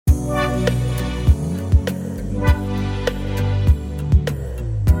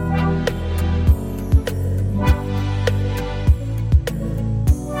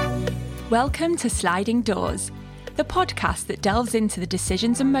Welcome to Sliding Doors, the podcast that delves into the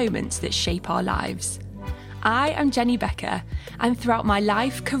decisions and moments that shape our lives. I am Jenny Becker, and throughout my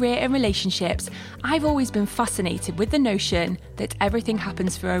life, career and relationships, I've always been fascinated with the notion that everything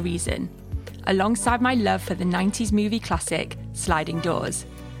happens for a reason, alongside my love for the 90s movie classic, Sliding Doors.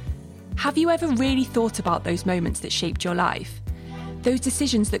 Have you ever really thought about those moments that shaped your life? Those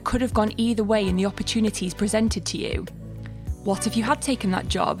decisions that could have gone either way in the opportunities presented to you? What if you had taken that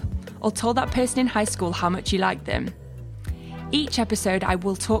job, or told that person in high school how much you liked them? Each episode, I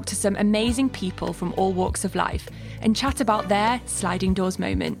will talk to some amazing people from all walks of life and chat about their sliding doors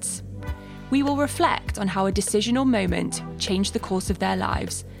moments. We will reflect on how a decision or moment changed the course of their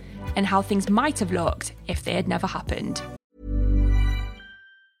lives and how things might have looked if they had never happened.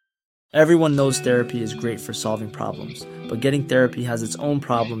 Everyone knows therapy is great for solving problems, but getting therapy has its own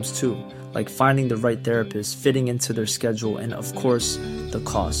problems too, like finding the right therapist, fitting into their schedule, and of course, the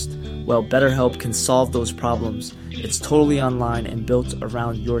cost. Well, BetterHelp can solve those problems. It's totally online and built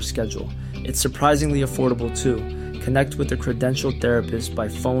around your schedule. It's surprisingly affordable too. Connect with a credentialed therapist by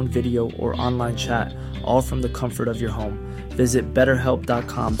phone, video, or online chat, all from the comfort of your home. Visit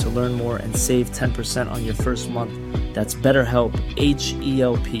BetterHelp.com to learn more and save 10% on your first month. That's BetterHelp,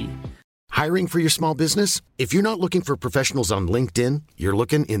 H-E-L-P. Hiring for your small business? If you're not looking for professionals on LinkedIn, you're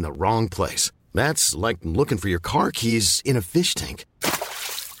looking in the wrong place. That's like looking for your car keys in a fish tank.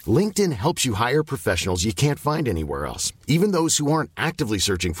 LinkedIn helps you hire professionals you can't find anywhere else, even those who aren't actively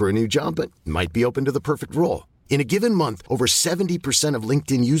searching for a new job but might be open to the perfect role. In a given month, over 70% of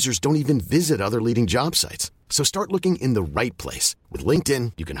LinkedIn users don't even visit other leading job sites. So start looking in the right place. With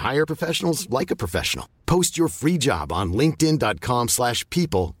LinkedIn, you can hire professionals like a professional. Post your free job on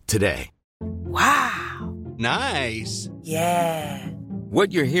linkedin.com/people today. Wow. Nice. Yeah.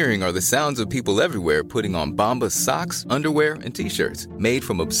 What you're hearing are the sounds of people everywhere putting on Bombas socks, underwear, and T-shirts made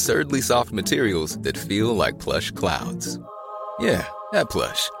from absurdly soft materials that feel like plush clouds. Yeah, that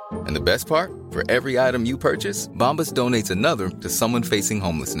plush. And the best part? For every item you purchase, Bombas donates another to someone facing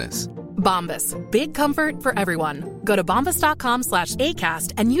homelessness. Bombas. Big comfort for everyone. Go to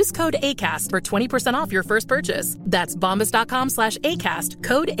bombas.com/ACAST and use code ACAST for 20% off your first purchase. That's bombas.com/ACAST.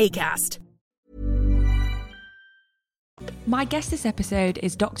 Code ACAST. My guest this episode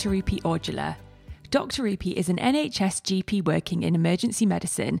is Dr. Rupy Aujla. Dr. Rupy is an NHS GP working in emergency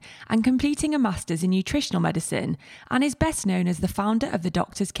medicine and completing a master's in nutritional medicine, and is best known as the founder of the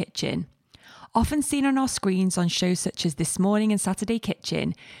Doctor's Kitchen. Often seen on our screens on shows such as This Morning and Saturday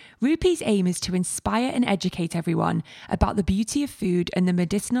Kitchen, Rupy's aim is to inspire and educate everyone about the beauty of food and the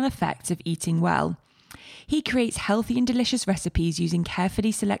medicinal effects of eating well. He creates healthy and delicious recipes using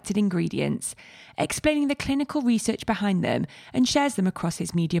carefully selected ingredients, explaining the clinical research behind them, and shares them across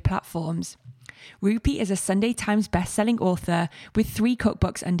his media platforms. Rupy is a Sunday Times best-selling author with 3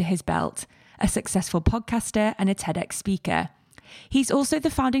 cookbooks under his belt, a successful podcaster, and a TEDx speaker. He's also the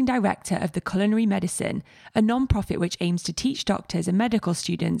founding director of The Culinary Medicine, a non-profit which aims to teach doctors and medical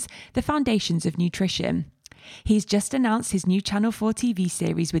students the foundations of nutrition. He's just announced his new Channel 4 TV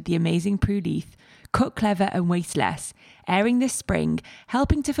series with the amazing Prue Leith, Cook Clever and Waste Less, airing this spring,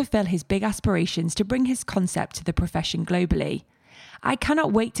 helping to fulfill his big aspirations to bring his concept to the profession globally. I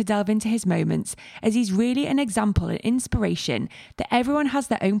cannot wait to delve into his moments, as he's really an example and inspiration that everyone has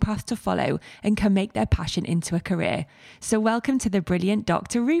their own path to follow and can make their passion into a career. So welcome to the brilliant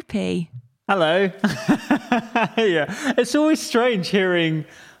Dr. Rupy. Hello. Yeah, it's always strange hearing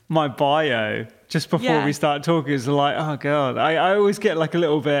my bio just before we start talking. It's like, oh God, I always get like a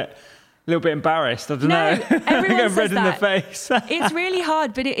little bit embarrassed. I don't know. Everyone I'm red says in the that. face. It's really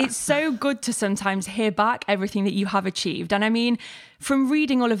hard, but it's so good to sometimes hear back everything that you have achieved. And I mean, from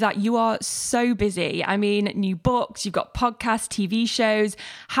reading all of that, you are so busy. I mean, new books, you've got podcasts, TV shows.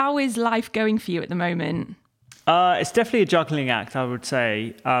 How is life going for you at the moment? It's definitely a juggling act, I would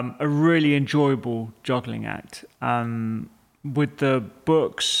say. A really enjoyable juggling act. With the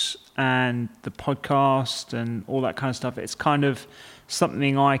books and the podcast and all that kind of stuff, it's kind of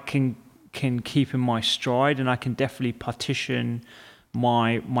something I can keep in my stride, and I can definitely partition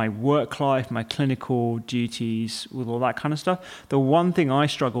my work life, my clinical duties with all that kind of stuff. The one thing I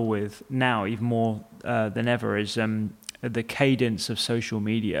struggle with now, even more than ever, is the cadence of social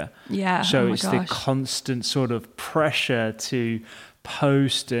media. Yeah. So it's the constant sort of pressure to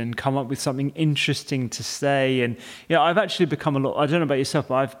post and come up with something interesting to say. And I've actually become I don't know about yourself,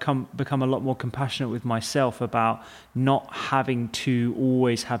 but I've become a lot more compassionate with myself about not having to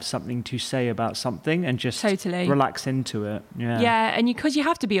always have something to say about something and just relax into it. Yeah, and because you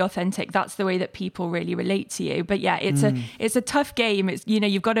have to be authentic, that's the way that people really relate to you. But yeah, it's a tough game. It's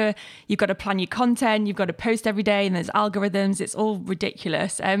you've got to plan your content, you've got to post every day, and there's algorithms. It's all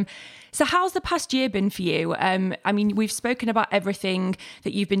ridiculous. So how's the past year been for you? I mean, we've spoken about everything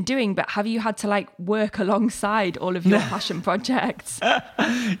that you've been doing, but have you had to like work alongside all of your passion projects?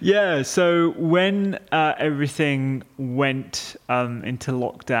 Yeah. So when everything went into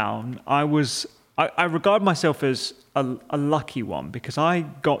lockdown, I regard myself as a lucky one because I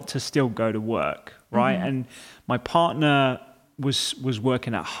got to still go to work, right? Mm-hmm. And my partner was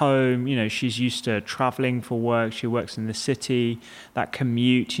working at home. You know, she's used to traveling for work. She works in the city, that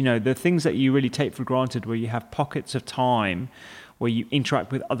commute, you know, the things that you really take for granted where you have pockets of time where you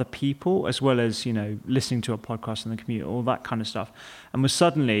interact with other people as well as, you know, listening to a podcast in the commute, all that kind of stuff. And was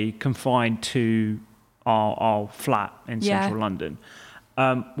suddenly confined to our flat in central London.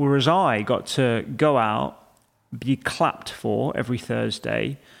 Whereas I got to go out, be clapped for every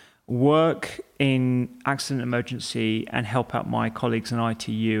Thursday, work in accident emergency and help out my colleagues in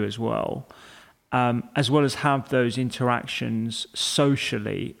ITU as well as have those interactions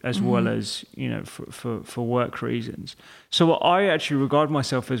socially as well as, you know, for work reasons. So I actually regard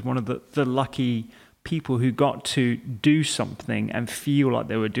myself as one of the lucky people who got to do something and feel like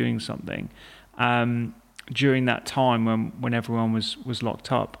they were doing something during that time when everyone was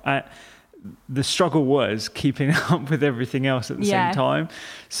locked up. The struggle was keeping up with everything else at the same time.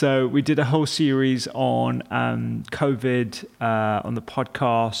 So we did a whole series on COVID on the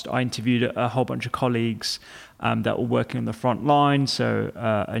podcast. I interviewed a whole bunch of colleagues that were working on the front line. So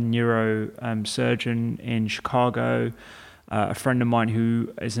a neuro surgeon in Chicago, a friend of mine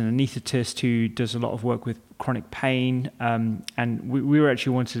who is an anaesthetist who does a lot of work with chronic pain, and we were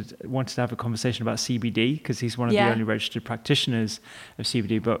actually wanted to have a conversation about CBD because he's one of the only registered practitioners of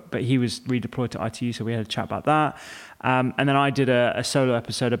CBD, but he was redeployed to ITU, so we had a chat about that. And then I did a solo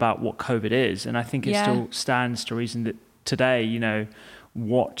episode about what COVID is, and I think it still stands to reason that today, you know,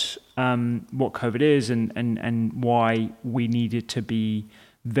 what COVID is and why we needed to be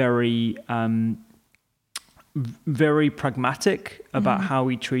very pragmatic about how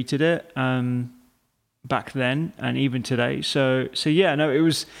we treated it back then and even today. So yeah, no, it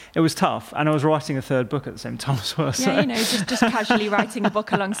was tough, and I was writing a third book at the same time as well. So. Yeah, you know, just casually writing a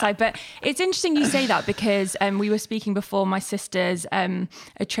book alongside. But it's interesting you say that because we were speaking before. My sister's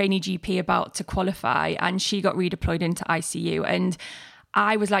a trainee GP about to qualify, and she got redeployed into ICU, and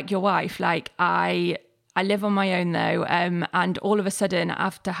I was like your wife, like I live on my own though, and all of a sudden,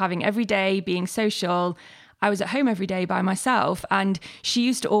 after having every day being social, I was at home every day by myself. And she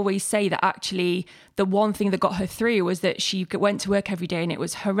used to always say that actually the one thing that got her through was that she went to work every day and it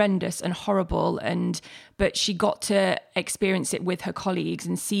was horrendous and horrible. But she got to experience it with her colleagues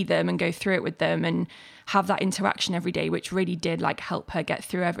and see them and go through it with them and have that interaction every day, which really did like help her get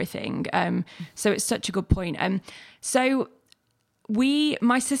through everything. So it's such a good point.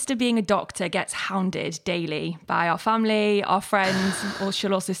 My sister being a doctor gets hounded daily by our family, our friends, or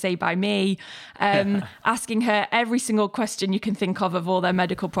she'll also say by me, asking her every single question you can think of all their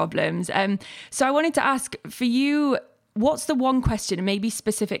medical problems. So I wanted to ask for you, what's the one question, and maybe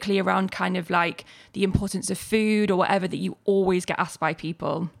specifically around kind of like the importance of food or whatever, that you always get asked by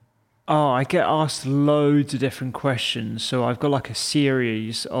people? Oh, I get asked loads of different questions. So I've got like a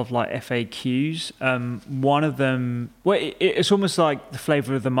series of like FAQs. One of them, well, it's almost like the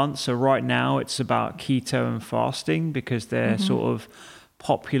flavor of the month. So right now it's about keto and fasting because they're sort of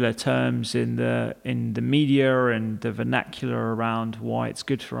popular terms in the media and the vernacular around why it's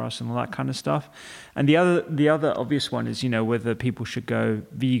good for us and all that kind of stuff. And the other obvious one is, you know, whether people should go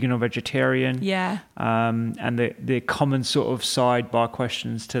vegan or vegetarian. Yeah. And the common sort of sidebar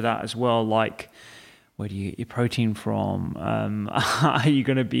questions to that as well, like, where do you get your protein from? Are you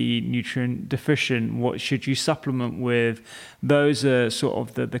going to be nutrient deficient? What should you supplement with? Those are sort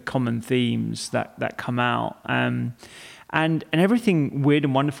of the common themes that come out. And everything weird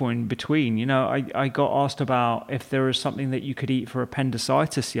and wonderful in between. You know, I got asked about if there was something that you could eat for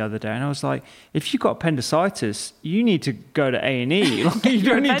appendicitis the other day. And I was like, if you've got appendicitis, you need to go to A&E. Like, you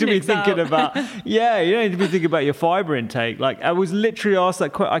don't need to be thinking about, you don't need to be thinking about your fiber intake. Like, I was literally asked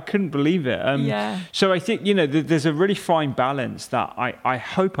that question. I couldn't believe it. So I think, you know, there's a really fine balance that I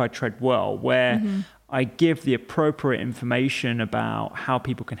hope I tread well, where I give the appropriate information about how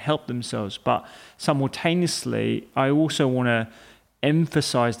people can help themselves, but simultaneously, I also want to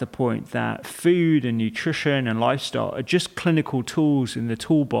emphasize the point that food and nutrition and lifestyle are just clinical tools in the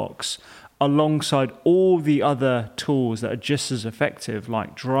toolbox alongside all the other tools that are just as effective,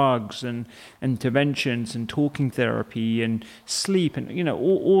 like drugs and interventions and talking therapy and sleep and, you know,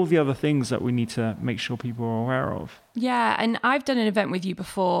 all the other things that we need to make sure people are aware of. Yeah, and I've done an event with you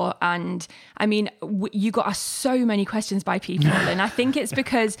before, and I mean, you got asked so many questions by people, and I think it's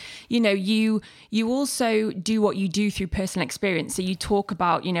because, you know, you also do what you do through personal experience. So you talk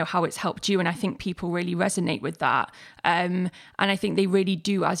about, you know, how it's helped you, and I think people really resonate with that. And I think they really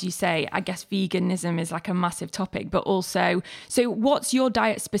do, as you say. I guess veganism is like a massive topic, but also, so what's your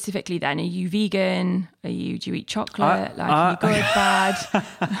diet specifically then? Are you vegan? Do you eat chocolate? Are you good, bad?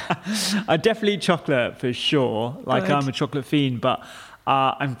 I definitely eat chocolate for sure. Like, I'm a chocolate fiend, but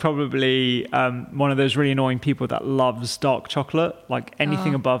I'm probably one of those really annoying people that loves dark chocolate. Like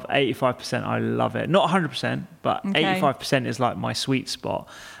anything above 85%, I love it. Not 100%, but 85% is like my sweet spot.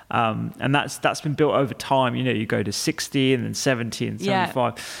 And that's been built over time. You know, you go to 60 and then 70 and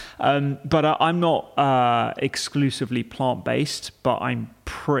 75. Yeah. But I'm not exclusively plant-based, but I'm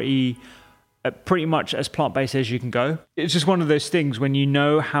pretty much as plant-based as you can go. It's just one of those things, when you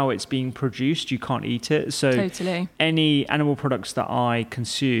know how it's being produced, you can't eat it. So totally. Any animal products that I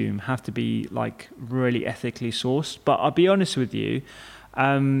consume have to be like really ethically sourced. But I'll be honest with you,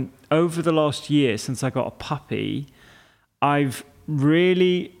 over the last year since I got a puppy, I've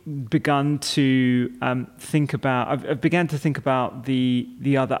really begun to think about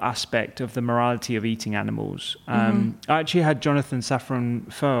the other aspect of the morality of eating animals. I actually had Jonathan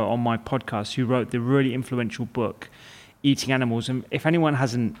Safran Foer on my podcast, who wrote the really influential book Eating Animals, and if anyone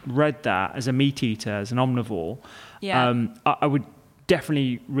hasn't read that, as a meat eater, as an omnivore, I would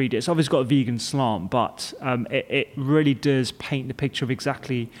definitely read it. It's obviously got a vegan slant, but it really does paint the picture of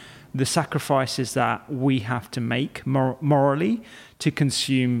exactly the sacrifices that we have to make morally to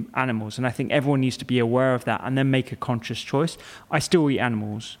consume animals. And I think everyone needs to be aware of that and then make a conscious choice. I still eat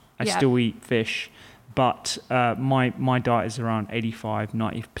animals. I still eat fish, but my diet is around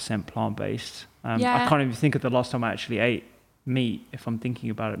 85-90% plant-based. I can't even think of the last time I actually ate meat, if I'm thinking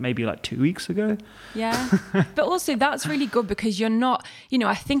about it, maybe like 2 weeks ago. Yeah. But also that's really good, because you're not, you know,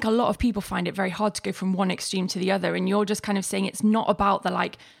 I think a lot of people find it very hard to go from one extreme to the other. And you're just kind of saying it's not about the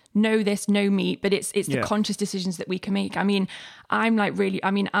like, no this, no meat, but it's the conscious decisions that we can make. I mean,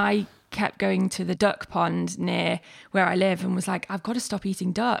 I kept going to the duck pond near where I live and was like, I've got to stop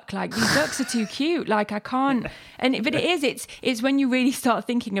eating duck. Like, these ducks are too cute. Like, I can't. But it's when you really start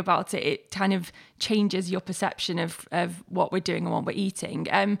thinking about it, it kind of changes your perception of what we're doing and what we're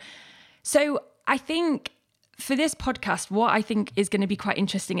eating. So I think for this podcast, what I think is going to be quite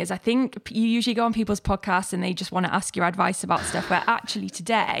interesting is, I think you usually go on people's podcasts and they just want to ask your advice about stuff, where actually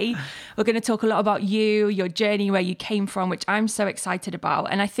today we're going to talk a lot about you, your journey, where you came from, which I'm so excited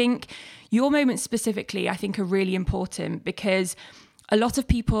about. And I think your moments specifically, I think, are really important, because a lot of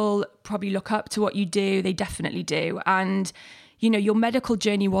people probably look up to what you do. They definitely do. And you know, your medical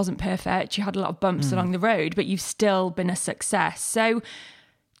journey wasn't perfect. You had a lot of bumps along the road, but you've still been a success. So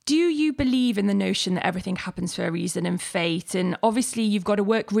do you believe in the notion that everything happens for a reason and fate? And obviously you've got to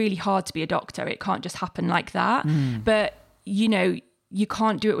work really hard to be a doctor. It can't just happen like that. But, you know, you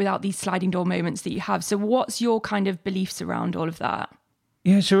can't do it without these sliding door moments that you have. So what's your kind of beliefs around all of that?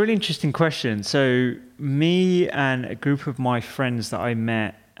 Yeah, it's a really interesting question. So me and a group of my friends that I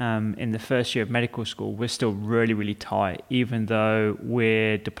met in the first year of medical school, we're still really, really tight, even though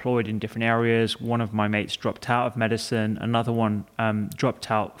we're deployed in different areas. One of my mates dropped out of medicine. Another one dropped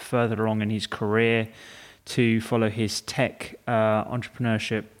out further along in his career to follow his tech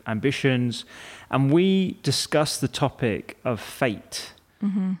entrepreneurship ambitions. And we discussed the topic of fate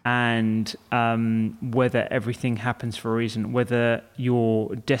and whether everything happens for a reason, whether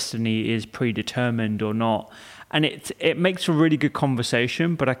your destiny is predetermined or not. And it makes a really good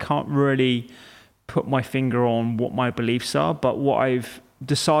conversation, but I can't really put my finger on what my beliefs are. But what I've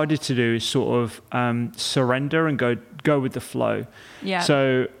decided to do is sort of surrender and go with the flow. Yeah.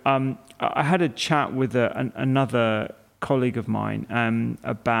 So I had a chat with another colleague of mine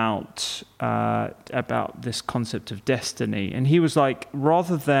about this concept of destiny, and he was like,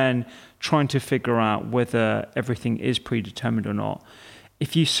 rather than trying to figure out whether everything is predetermined or not,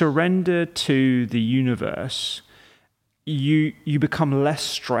 if you surrender to the universe, you become less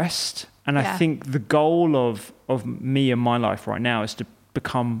stressed. And I think the goal of me and my life right now is to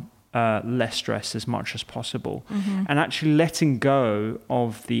become less stressed as much as possible. And actually letting go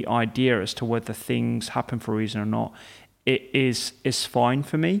of the idea as to whether things happen for a reason or not, it is fine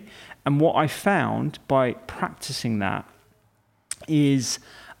for me. And what I found by practicing that is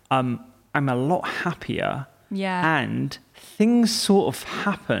I'm a lot happier and things sort of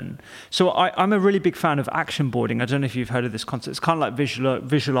happen. So I'm a really big fan of action boarding. I don't know if you've heard of this concept. It's kind of like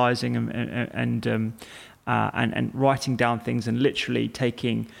visualizing and writing down things and literally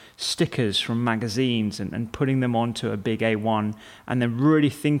taking stickers from magazines and putting them onto a big A1 and then really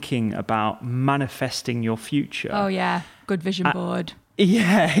thinking about manifesting your future. Oh, yeah. Good vision board.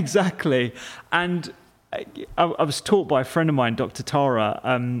 Yeah, exactly. And I was taught by a friend of mine, Dr. Tara,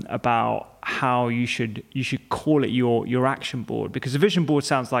 about how you should call it your action board, because a vision board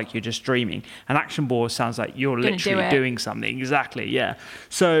sounds like you're just dreaming. An action board sounds like you're literally doing something. Exactly, yeah.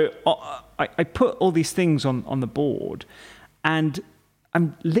 So I put all these things on the board, and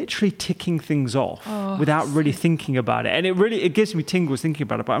I'm literally ticking things off without really thinking about it. And it gives me tingles thinking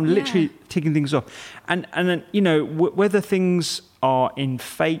about it, but I'm literally ticking things off. And then, whether things are in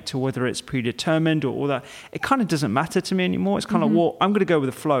fate or whether it's predetermined or all that, it kind of doesn't matter to me anymore. It's kind of, well, I'm going to go with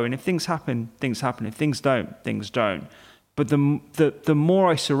the flow. And if things happen, things happen. If things don't, things don't. But the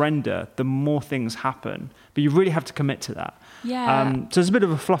more I surrender, the more things happen. But you really have to commit to that. Yeah. So it's a bit of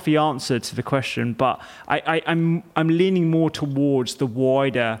a fluffy answer to the question, but I'm leaning more towards the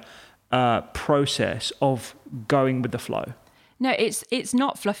wider process of going with the flow. No, it's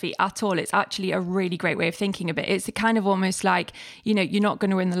not fluffy at all. It's actually a really great way of thinking of it. It's kind of almost like, you're not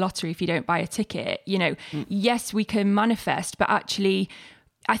going to win the lottery if you don't buy a ticket. Yes, we can manifest, but actually,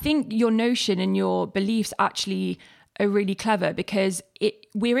 I think your notion and your beliefs actually are really clever, because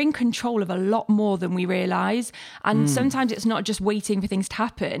we're in control of a lot more than we realise. And sometimes it's not just waiting for things to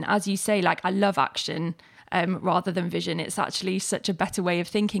happen. As you say, like, I love action rather than vision. It's actually such a better way of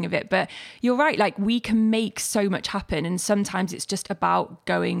thinking of it. But you're right, like, we can make so much happen, and sometimes it's just about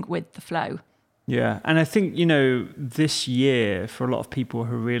going with the flow. Yeah, and I think, this year, for a lot of people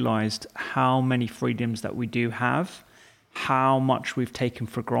who realised how many freedoms that we do have, how much we've taken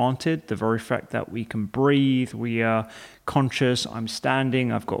for granted, the very fact that we can breathe, we are conscious, I'm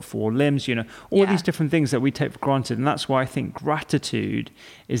standing, I've got 4 limbs, all these different things that we take for granted. And that's why I think gratitude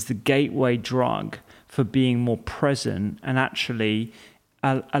is the gateway drug for being more present and actually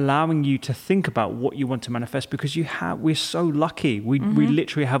allowing you to think about what you want to manifest, because we're so lucky. We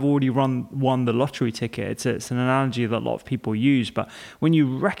literally have already won the lottery ticket. It's an analogy that a lot of people use, but when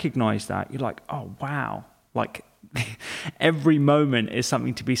you recognize that, you're like, oh, wow, like every moment is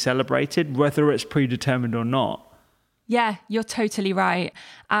something to be celebrated, whether it's predetermined or not. Yeah, you're totally right.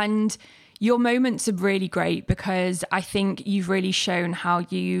 And your moments are really great, because I think you've really shown how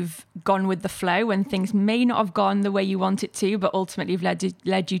you've gone with the flow when things may not have gone the way you want it to, but ultimately have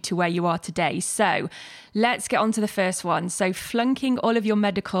led you to where you are today. So let's get on to the first one. So flunking all of your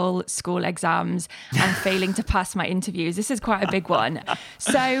medical school exams and failing to pass my interviews. This is quite a big one.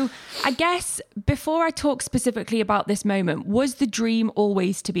 So I guess before I talk specifically about this moment, was the dream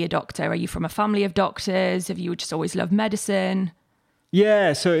always to be a doctor? Are you from a family of doctors? Have you just always loved medicine?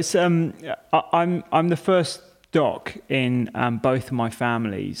 Yeah, so it's I'm the first doc in both of my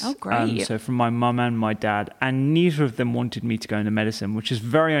families. Oh, great. So from my mum and my dad, and neither of them wanted me to go into medicine, which is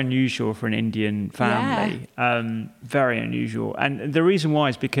very unusual for an Indian family. Yeah. Very unusual. And the reason why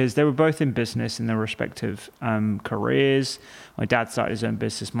is because they were both in business in their respective careers. My dad started his own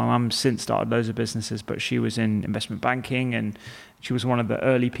business. My mum since started loads of businesses, but she was in investment banking, and she was one of the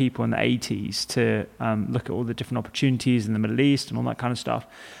early people in the 80s to look at all the different opportunities in the Middle East and all that kind of stuff.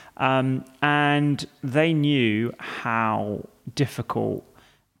 And they knew how difficult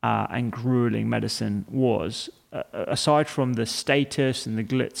and grueling medicine was. Aside from the status and the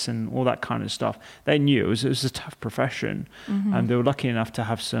glitz and all that kind of stuff, they knew it was a tough profession. And they were lucky enough to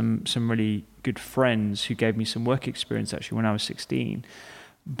have some really good friends who gave me some work experience actually when I was 16.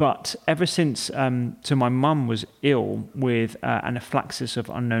 But ever since, so my mum was ill with anaphylaxis of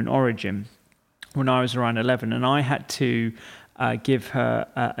unknown origin when I was around 11, and I had to give her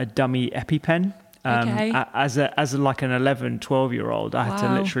a dummy Ep10. As like an 11, 12-year-old, I had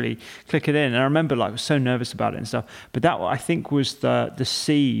to literally click it in. And I remember I was so nervous about it and stuff. But that, I think, was the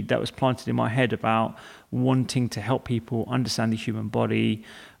seed that was planted in my head about wanting to help people understand the human body,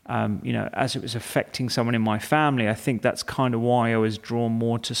 as it was affecting someone in my family. I think that's kind of why I was drawn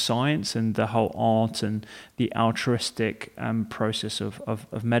more to science and the whole art and the altruistic process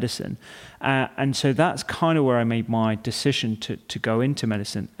of medicine. And so that's kind of where I made my decision to go into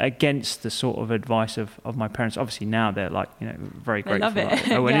medicine against the sort of advice of my parents. Obviously now they're very grateful. I love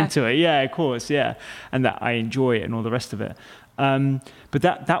it. I went into it. Yeah, of course. Yeah. And that I enjoy it and all the rest of it. But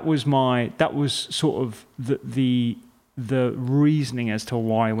that was sort of the reasoning as to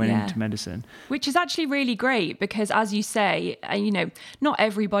why I went into medicine. Which is actually really great, because as you say, not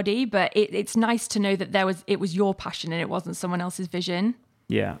everybody, but it's nice to know that it was your passion and it wasn't someone else's vision.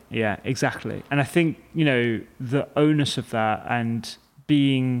 Yeah, exactly. And I think, the onus of that and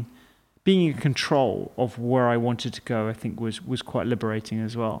being in control of where I wanted to go, I think was quite liberating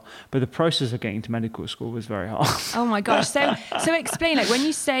as well. But the process of getting to medical school was very hard. Oh my gosh. So explain, like, when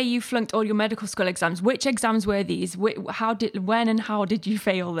you say you flunked all your medical school exams, which exams were these? When and how did you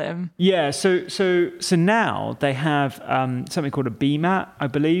fail them? Yeah, so now they have something called a BMAT, I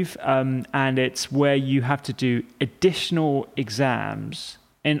believe, and it's where you have to do additional exams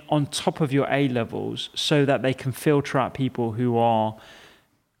on top of your A levels so that they can filter out people who are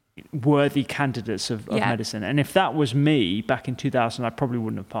worthy candidates of medicine. And if that was me back in 2000, I probably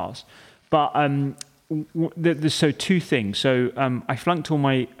wouldn't have passed. But there's two things. So I flunked all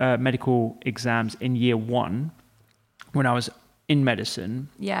my medical exams in year 1 when I was in medicine.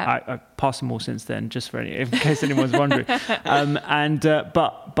 Yeah, I passed them all since then, just in case anyone's wondering.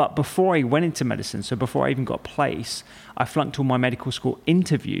 But before I went into medicine, so before I even got a place, I flunked all my medical school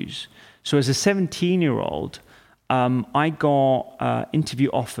interviews. So as a 17-year-old, I got interview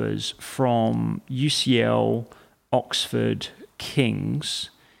offers from UCL, Oxford, King's,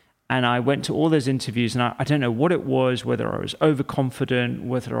 and I went to all those interviews, and I don't know what it was, whether I was overconfident,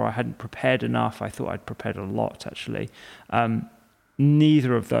 whether I hadn't prepared enough. I thought I'd prepared a lot, actually.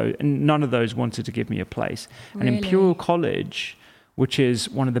 Neither of those, and none of those wanted to give me a place. Really? And Imperial College, which is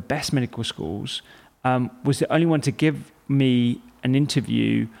one of the best medical schools, was the only one to give me an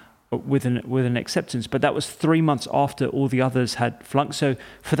interview with an acceptance, but that was 3 months after all the others had flunked. So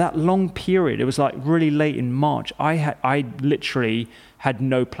for that long period, it was like really late in March, I literally had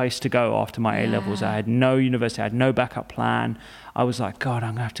no place to go after my A levels. I had no university, I had no backup plan. I was like, God,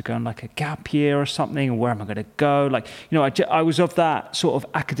 I'm gonna have to go on like a gap year or something, or where am I gonna go? Like, I was of that sort of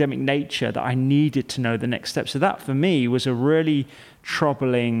academic nature that I needed to know the next step. So that for me was a really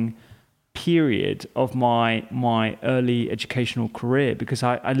troubling period of my early educational career, because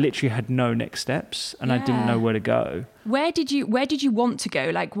I literally had no next steps and I didn't know where to go. Where did you want to go?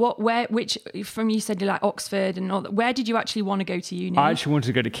 Like which from, you said you like Oxford and all that, where did you actually want to go to uni? I actually wanted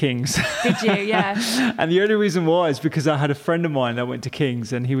to go to King's. Did you? Yeah. And the only reason why is because I had a friend of mine that went to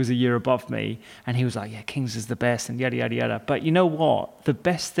King's and he was a year above me, and he was like, yeah, King's is the best and yada yada yada. But you know what? The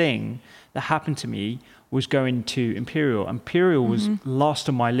best thing that happened to me was going to Imperial. Imperial was last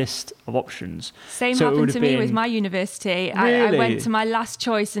on my list of options. Same happened to me with my university. Really? I went to my last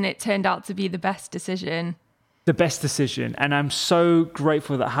choice and it turned out to be the best decision. The best decision. And I'm so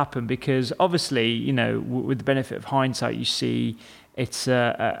grateful that happened, because obviously, with the benefit of hindsight, you see it's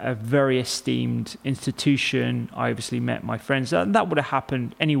a very esteemed institution. I obviously met my friends. That would have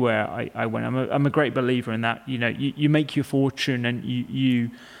happened anywhere I went. I'm a great believer in that. You make your fortune and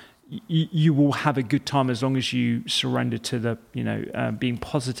you will have a good time as long as you surrender to the, being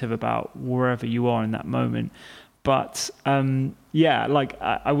positive about wherever you are in that moment. But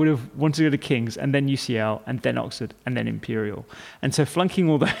I would have wanted to go to King's and then UCL and then Oxford and then Imperial. And so flunking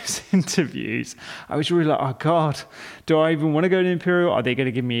all those interviews, I was really like, oh God, do I even want to go to Imperial? Are they going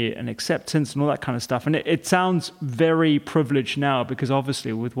to give me an acceptance and all that kind of stuff? And it sounds very privileged now, because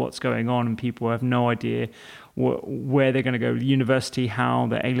obviously with what's going on and people have no idea where they're going to go to university, how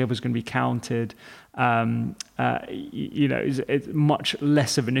the A level is going to be counted, it's much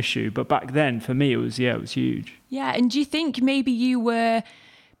less of an issue. But back then, for me, it was huge. Yeah, and do you think maybe you were,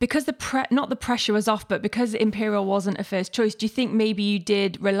 because not the pressure was off, but because Imperial wasn't a first choice, do you think maybe you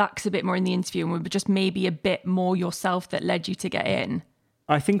did relax a bit more in the interview and were just maybe a bit more yourself that led you to get in?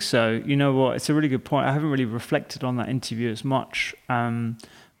 I think so. You know what? It's a really good point. I haven't really reflected on that interview as much.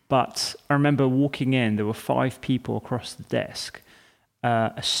 But I remember walking in, there were 5 people across the desk,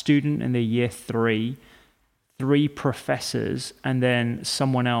 a student in their year 3, 3 professors, and then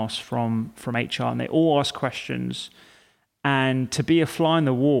someone else from HR, and they all asked questions. And to be a fly on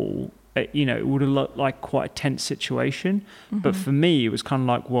the wall, it would have looked like quite a tense situation. Mm-hmm. But for me, it was kind of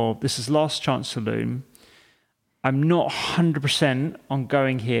like, well, this is last chance saloon. I'm not 100% on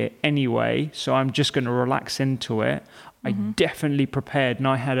going here anyway, so I'm just going to relax into it. I definitely prepared, and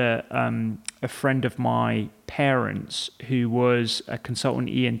I had a friend of my parents who was a consultant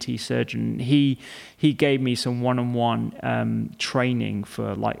ENT surgeon. He gave me some one-on-one training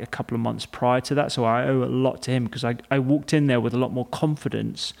for like a couple of months prior to that, so I owe a lot to him, because I walked in there with a lot more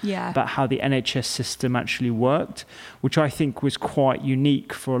confidence about how the NHS system actually worked, which I think was quite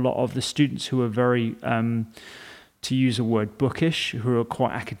unique for a lot of the students who are very, to use a word, bookish, who are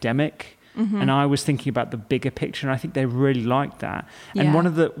quite academic. Mm-hmm. And I was thinking about the bigger picture, and I think they really liked that. Yeah. And one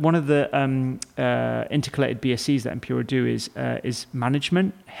of the intercalated BScs that Imperial do is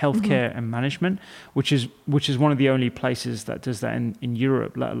management, healthcare, and management, which is one of the only places that does that in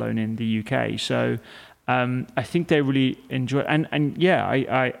Europe, let alone in the UK. So I think they really enjoyed, and yeah,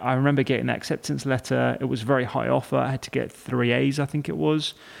 I remember getting that acceptance letter. It was a very high offer. I had to get 3 A's, I think it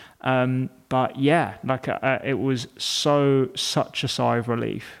was. But yeah, like it was such a sigh of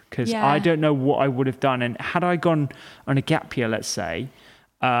relief, because I don't know what I would have done. And had I gone on a gap year, let's say,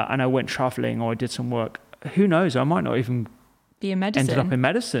 and I went traveling or I did some work, who knows? I might not even be in medicine. Ended up in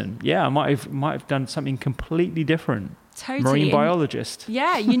medicine. Yeah, I might have done something completely different. Totally. Marine biologist.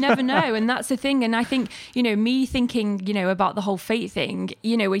 Yeah, you never know. And that's the thing. And I think, me thinking, about the whole fate thing,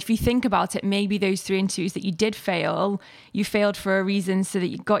 if you think about it, maybe those 3 interviews that you did fail, you failed for a reason so that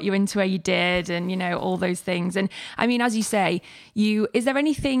you got you into where you did, and, all those things. And I mean, as you say, is there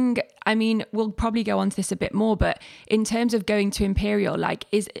anything, we'll probably go on to this a bit more, but in terms of going to Imperial,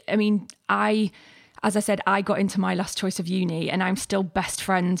 as I said, I got into my last choice of uni, and I'm still best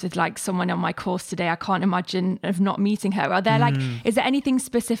friends with someone on my course today. I can't imagine of not meeting her. Are there is there anything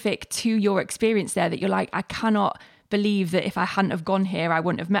specific to your experience there that you're like, I cannot believe that if I hadn't have gone here, I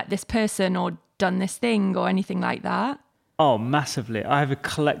wouldn't have met this person or done this thing or anything like that? Oh, massively. I have a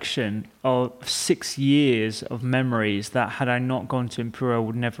collection of 6 years of memories that had I not gone to Imperial, I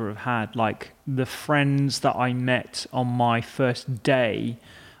would never have had. Like the friends that I met on my first day,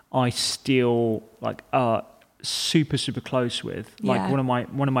 I still super close with. Like one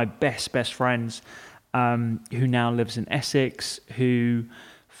of my best friends, who now lives in Essex, who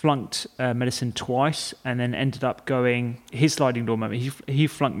flunked medicine twice and then ended up going his sliding door moment. He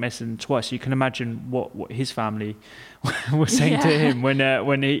flunked medicine twice. So you can imagine what his family was saying to him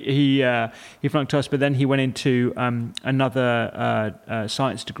when he flunked twice. But then he went into another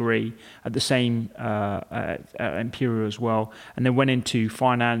science degree at the same Imperial as well, and then went into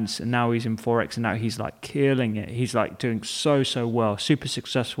finance, and now he's in Forex, and now he's killing it. He's doing so well, super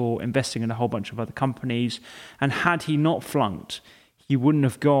successful, investing in a whole bunch of other companies. And had he not flunked, he wouldn't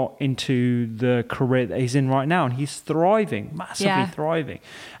have got into the career that he's in right now, and he's thriving, massively thriving.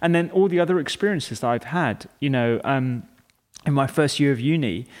 And then all the other experiences that I've had, in my first year of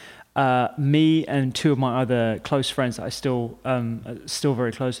uni, me and 2 of my other close friends that I still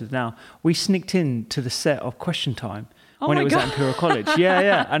very close with now, we sneaked in to the set of Question Time. When it was at Imperial College.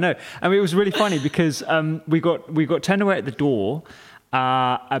 Yeah, I know. I mean, it was really funny because we got turned away at the door,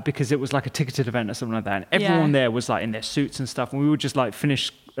 because it was like a ticketed event or something like that, and everyone there was in their suits and stuff, and we would just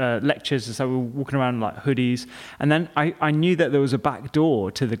finish lectures, and so we were walking around in hoodies, and then I knew that there was a back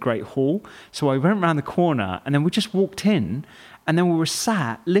door to the Great Hall, so I went around the corner, and then we just walked in, and then we were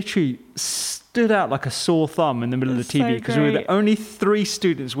literally stood out like a sore thumb in the middle of the TV, because we were the only 3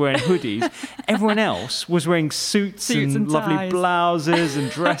 students wearing hoodies. Everyone else was wearing suits and lovely blouses and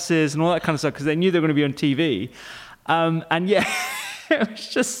dresses and all that kind of stuff, because they knew they were going to be on TV. And yeah, it was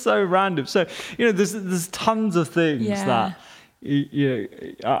just so random. So, there's tons of things that,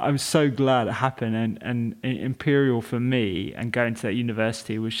 I'm so glad it happened. And Imperial for me, and going to that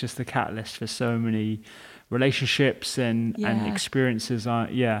university, was just the catalyst for so many relationships and experiences.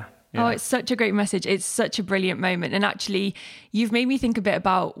 Oh, it's such a great message. It's such a brilliant moment. And actually, you've made me think a bit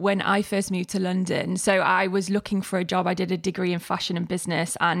about when I first moved to London. So I was looking for a job. I did a degree in fashion and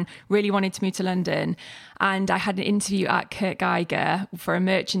business and really wanted to move to London. And I had an interview at Kurt Geiger for a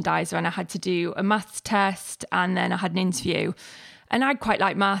merchandiser, and I had to do a maths test, and then I had an interview. And I quite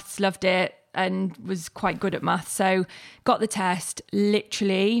liked maths, loved it, and was quite good at maths. So got the test,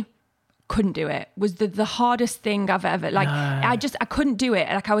 literally couldn't do it. Was the hardest thing I've ever, I couldn't do it.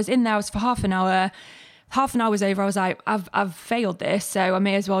 I was in there, I was for half an hour was over. I was like, I've failed this, so I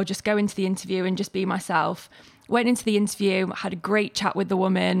may as well just go into the interview and just be myself. Went into the interview, had a great chat with the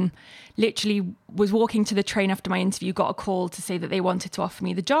woman, literally was walking to the train after my interview, got a call to say that they wanted to offer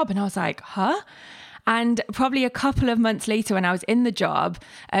me the job, and I was like, huh? And probably a couple of months later, when I was in the job,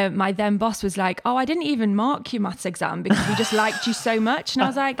 my then boss was like, oh, I didn't even mark your maths exam because we just liked you so much. And I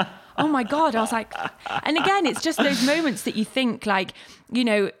was like, oh my God. I was like, and again, it's just those moments that you think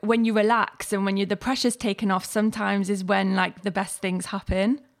when you relax and when the pressure's taken off, sometimes is when the best things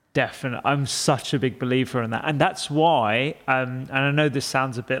happen. Definitely. I'm such a big believer in that. And that's why, and I know this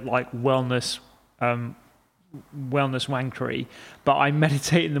sounds a bit like wellness wankery, but I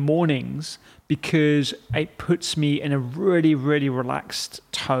meditate in the mornings because it puts me in a really, really relaxed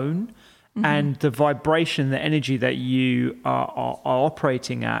tone. Mm-hmm. And the vibration, the energy that you are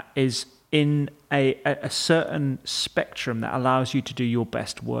operating at is in a certain spectrum that allows you to do your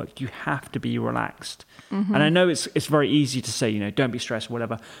best work. You have to be relaxed. Mm-hmm. And I know it's very easy to say, don't be stressed or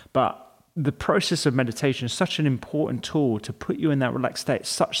whatever, but the process of meditation is such an important tool to put you in that relaxed state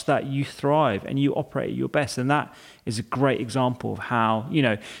such that you thrive and you operate at your best. And that is a great example of how,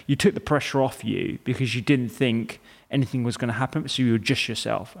 you took the pressure off you because you didn't think anything was going to happen. So you adjust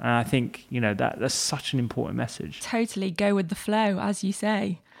yourself. And I think, that's such an important message. Totally go with the flow, as you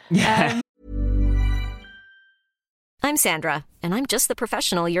say. I'm Sandra, and I'm just the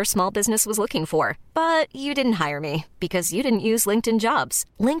professional your small business was looking for. But you didn't hire me because you didn't use LinkedIn Jobs.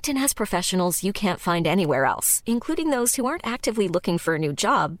 LinkedIn has professionals you can't find anywhere else, including those who aren't actively looking for a new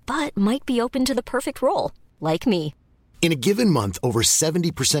job, but might be open to the perfect role, like me. In a given month, over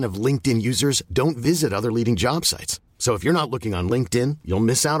 70% of LinkedIn users don't visit other leading job sites. So if you're not looking on LinkedIn, you'll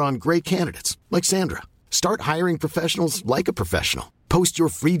miss out on great candidates like Sandra. Start hiring professionals like a professional. Post your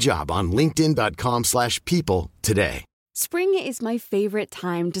free job on linkedin.com/people today. Spring is my favorite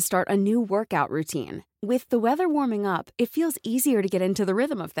time to start a new workout routine. With the weather warming up, it feels easier to get into the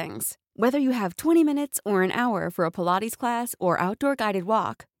rhythm of things. Whether you have 20 minutes or an hour for a Pilates class or outdoor guided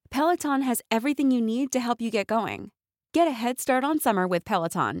walk, Peloton has everything you need to help you get going. Get a head start on summer with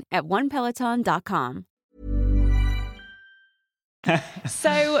Peloton at onepeloton.com.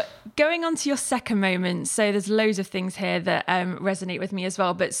 So going on to your second moment, so there's loads of things here that resonate with me as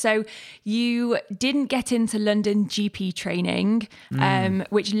well. But so you didn't get into London GP training,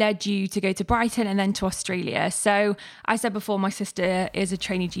 which led you to go to Brighton and then to Australia. So I said before, my sister is a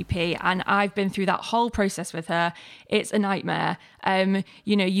trainee GP and I've been through that whole process with her. It's a nightmare.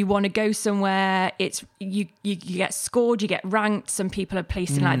 You want to go somewhere, it's you get scored, you get ranked. Some people are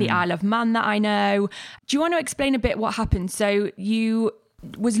placed in like the Isle of Man that I know. Do you want to explain a bit what happened? So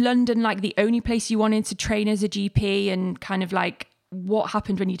was London like the only place you wanted to train as a GP, and kind of like what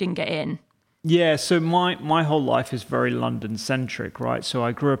happened when you didn't get in? Yeah, so my whole life is very London centric, right? So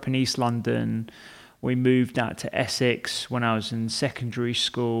I grew up in East London. We moved out to Essex when I was in secondary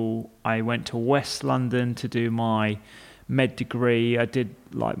school. I went to West London to do my med degree. I did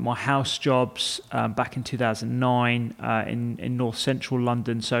like my house jobs back in 2009 in North Central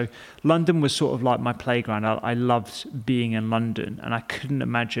London. So London was sort of like my playground. I loved being in London, and I couldn't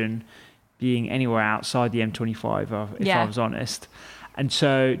imagine being anywhere outside the M25 if I was honest. And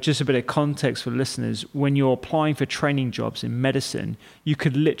so just a bit of context for listeners, when you're applying for training jobs in medicine, you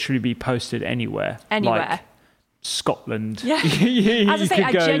could literally be posted anywhere. Like Scotland. Yeah. As I say,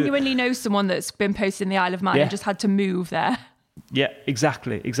 I genuinely know someone that's been posted in the Isle of Man and just had to move there. Yeah,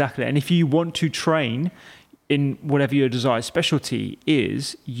 exactly. And if you want to train in whatever your desired specialty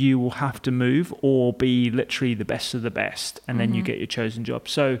is, you will have to move or be literally the best of the best, and then you get your chosen job.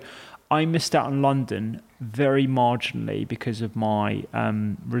 So I missed out on London very marginally because of my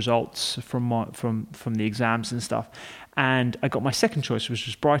results from the exams and stuff. And I got my second choice, which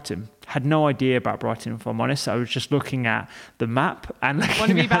was Brighton. Had no idea about Brighton, if I'm honest. I was just looking at the map and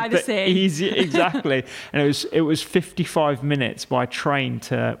looking at the sea. Easy, exactly. And it was 55 minutes by train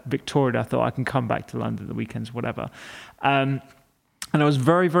to Victoria. I thought I can come back to London the weekends, whatever. And I was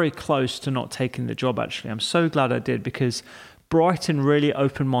very, very close to not taking the job, actually. I'm so glad I did, because Brighton really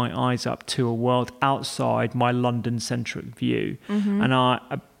opened my eyes up to a world outside my London-centric view.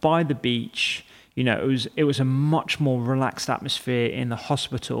 And by the beach, it was a much more relaxed atmosphere in the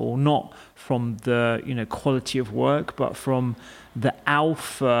hospital, not from the quality of work, but from the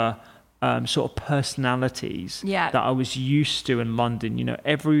alpha sort of personalities that I was used to in London.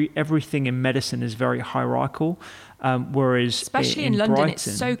 Everything in medicine is very hierarchical, whereas especially in London, Brighton,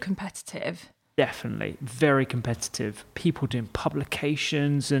 it's so competitive. Definitely, very competitive. People doing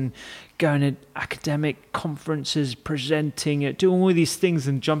publications and going to academic conferences, presenting it, doing all these things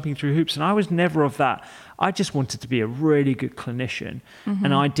and jumping through hoops. And I was never of that. I just wanted to be a really good clinician.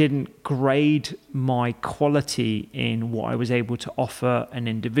 And I didn't grade my quality in what I was able to offer an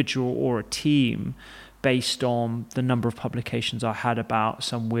individual or a team based on the number of publications I had about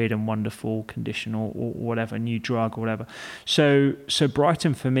some weird and wonderful condition or whatever, new drug or whatever. So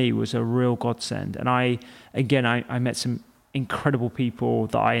Brighton for me was a real godsend. And I met some incredible people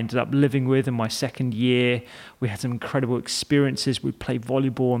that I ended up living with in my second year. We had some incredible experiences. We'd play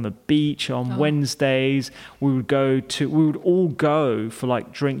volleyball on the beach on Wednesdays. We would all go for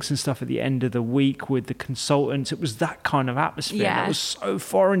like drinks and stuff at the end of the week with the consultants. It was that kind of atmosphere. That was so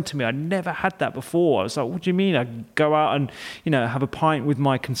foreign to me. I'd never had that before. I was like, what do you mean? I go out and, have a pint with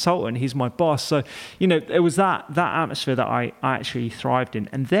my consultant. He's my boss. So, it was that atmosphere that I actually thrived in.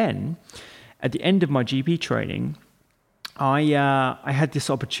 And then at the end of my GP training, I had this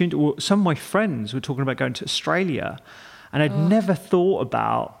opportunity. Well, some of my friends were talking about going to Australia, and I'd never thought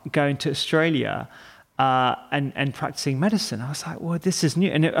about going to Australia and practicing medicine. I was like, well, this is new.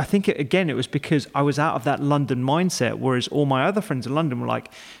 And I think, it was because I was out of that London mindset, whereas all my other friends in London were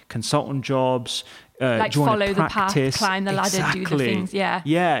like consultant jobs, like follow the path, climb the ladder, do the things.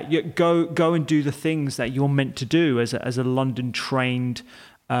 Yeah, go and do the things that you're meant to do as a London trained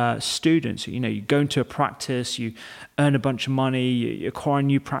students. You go into a practice, you earn a bunch of money, you acquire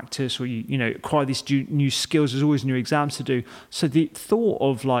new practice, or you acquire these new skills. There's always new exams to do. So the thought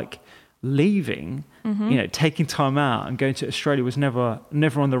of like leaving, taking time out and going to Australia was never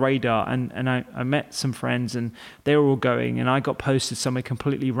on the radar. And I met some friends and they were all going, and I got posted somewhere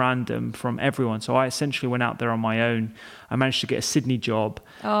completely random from everyone. So I essentially went out there on my own. I managed to get a Sydney job.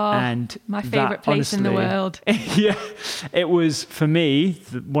 And my favorite place in the world. Yeah, it was for me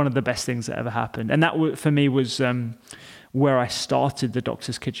one of the best things that ever happened. And that for me was where I started the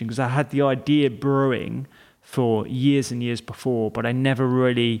Doctor's Kitchen, because I had the idea brewing for years and years before, but I never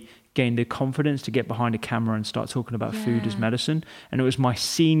really gained the confidence to get behind a camera and start talking about food as medicine. And it was my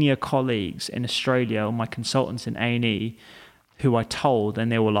senior colleagues in Australia, or my consultants in A&E, who I told, and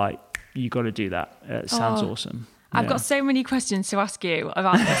they were like, you got to do that. It sounds awesome. I've got so many questions to ask you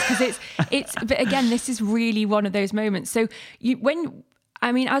about this, because but again, this is really one of those moments. So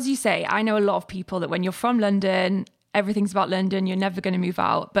as you say, I know a lot of people that when you're from London, everything's about London, you're never going to move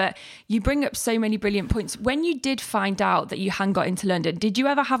out. But you bring up so many brilliant points. When you did find out that you hadn't got into London, did you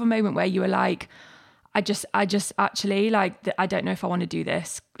ever have a moment where you were like, I just actually, like, I don't know if I want to do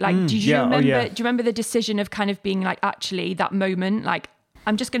this? Like, do you remember the decision of kind of being like, actually, that moment, like,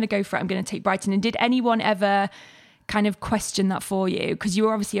 I'm just going to go for it, I'm going to take Brighton? And did anyone ever kind of question that for you? Because you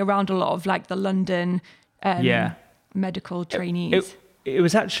were obviously around a lot of like the London medical trainees. It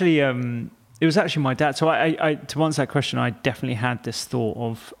was actually my dad. So I to answer that question, I definitely had this thought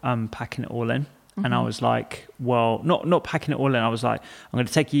of packing it all in. And I was like, well, not packing it all in. I was like, I'm going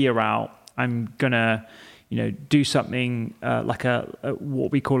to take a year out. I'm going to, do something like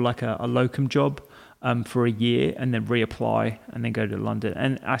what we call like a locum job for a year, and then reapply and then go to London.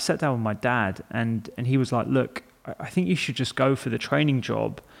 And I sat down with my dad, and he was like, look, I think you should just go for the training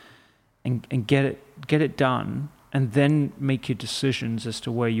job and get it done, and then make your decisions as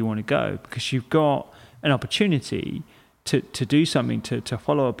to where you want to go, because you've got an opportunity to do something, to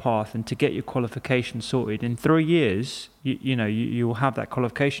follow a path and to get your qualification sorted. In 3 years, you'll have that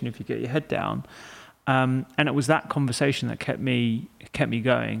qualification if you get your head down. And it was that conversation that kept me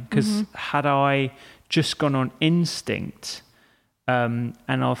going, because had I just gone on instinct and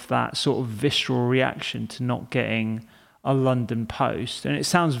off that sort of visceral reaction to not getting a London post, and it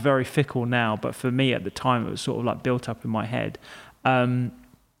sounds very fickle now, but for me at the time it was sort of like built up in my head,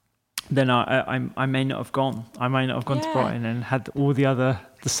 then I may not have gone. I may not have gone to Brighton and had all the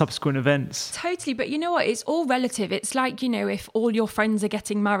subsequent events. Totally. But you know what? It's all relative. It's like, if all your friends are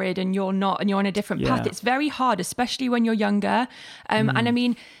getting married and you're not, and you're on a different path, it's very hard, especially when you're younger. And I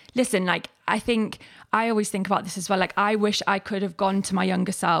mean, listen, like, I think I always think about this as well. Like, I wish I could have gone to my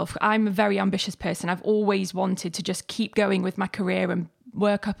younger self. I'm a very ambitious person. I've always wanted to just keep going with my career and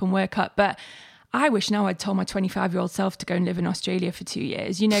work up. But I wish now I'd told my 25-year-old self to go and live in Australia for 2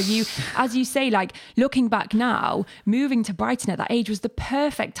 years. As you say, like, looking back now, moving to Brighton at that age was the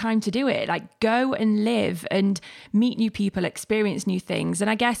perfect time to do it. Like, go and live and meet new people, experience new things. And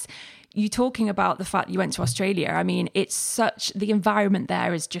I guess you talking about the fact that you went to Australia, I mean, the environment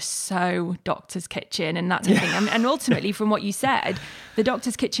there is just so Doctor's Kitchen and that type of thing. And ultimately, from what you said, the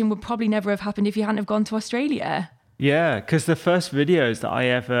Doctor's Kitchen would probably never have happened if you hadn't have gone to Australia. Yeah, because the first videos that I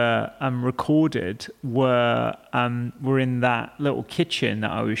ever recorded were in that little kitchen that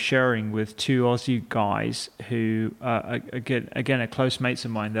I was sharing with two Aussie guys who, again, are close mates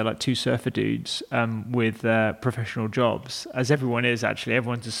of mine. They're like two surfer dudes with professional jobs, as everyone is actually.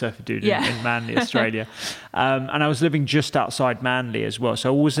 Everyone's a surfer dude in Manly, Australia. And I was living just outside Manly as well,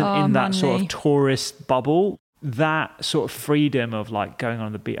 so I wasn't in that sort of tourist bubble. That sort of freedom of like going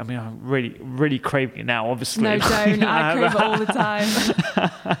on the beach. I mean, I'm really, really craving it now, obviously. No, don't. I crave it all the time.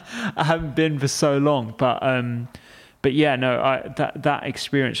 I haven't been for so long, but yeah, no, that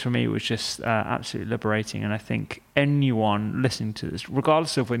experience for me was just absolutely liberating. And I think anyone listening to this,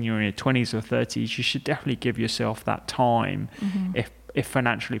 regardless of when you're in your 20s or 30s, you should definitely give yourself that time, if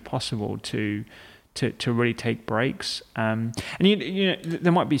financially possible, to really take breaks. And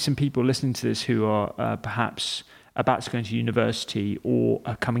there might be some people listening to this who are perhaps about to go into university or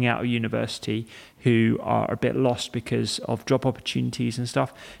are coming out of university who are a bit lost because of job opportunities and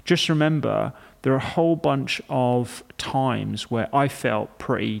stuff. Just remember, there are a whole bunch of times where I felt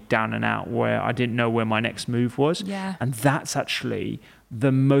pretty down and out, where I didn't know where my next move was. Yeah. And that's actually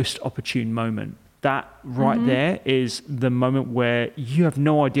the most opportune moment. That right there is the moment where you have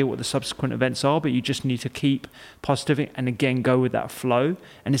no idea what the subsequent events are, but you just need to keep positive and again go with that flow.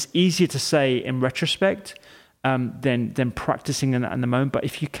 And it's easier to say in retrospect than practicing in the moment. But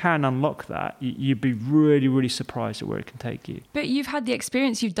if you can unlock that, you'd be really, really surprised at where it can take you. But you've had the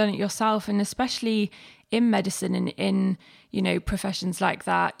experience, you've done it yourself, and especially in medicine and in, professions like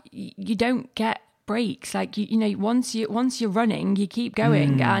that, you don't get breaks. Like, once you're running, you keep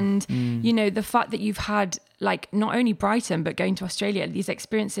going. And, the fact that you've had, like, not only Brighton, but going to Australia, these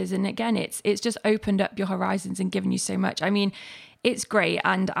experiences. And again, it's just opened up your horizons and given you so much. I mean, it's great.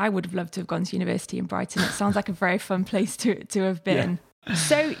 And I would have loved to have gone to university in Brighton. It sounds like a very fun place to have been. Yeah.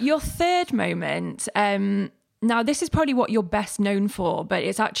 So your third moment, now, this is probably what you're best known for, but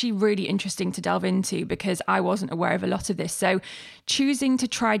it's actually really interesting to delve into because I wasn't aware of a lot of this. So choosing to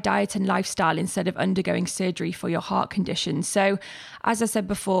try diet and lifestyle instead of undergoing surgery for your heart condition. So as I said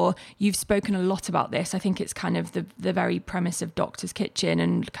before, you've spoken a lot about this. I think it's kind of the very premise of Doctor's Kitchen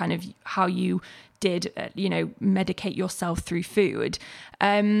and kind of how you did, medicate yourself through food.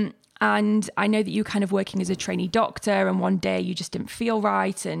 And I know that you kind of working as a trainee doctor and one day you just didn't feel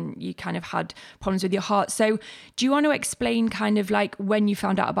right and you kind of had problems with your heart. So do you want to explain kind of like when you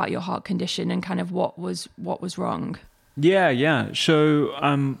found out about your heart condition and kind of what was wrong? Yeah.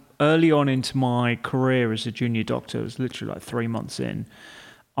 So early on into my career as a junior doctor, it was literally like 3 months in,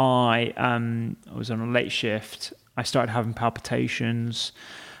 I was on a late shift. I started having palpitations.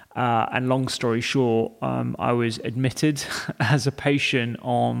 And long story short, I was admitted as a patient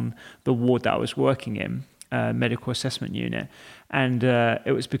on the ward that I was working in, medical assessment unit. And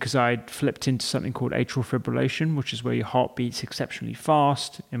it was because I'd flipped into something called atrial fibrillation, which is where your heart beats exceptionally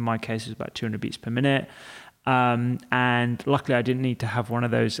fast. In my case, it's about 200 beats per minute. And luckily, I didn't need to have one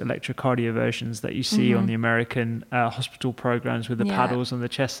of those electrocardioversions that you see on the American hospital programs with the paddles on the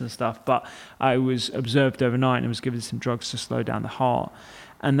chest and stuff. But I was observed overnight and was given some drugs to slow down the heart.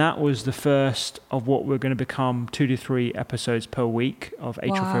 And that was the first of what were going to become 2 to 3 episodes per week of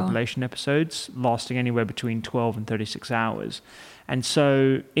atrial fibrillation episodes, lasting anywhere between 12 and 36 hours. And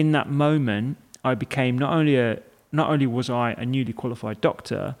so in that moment, I became not only was I a newly qualified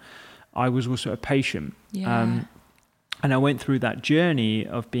doctor, I was also a patient. Yeah. And I went through that journey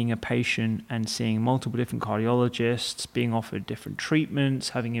of being a patient and seeing multiple different cardiologists, being offered different treatments,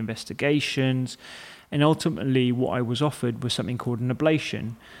 having investigations. And ultimately, what I was offered was something called an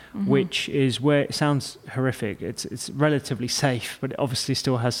ablation, which is where it sounds horrific. It's relatively safe, but it obviously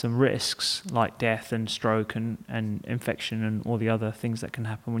still has some risks like death and stroke and infection and all the other things that can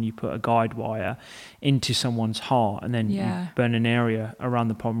happen when you put a guide wire into someone's heart and then you burn an area around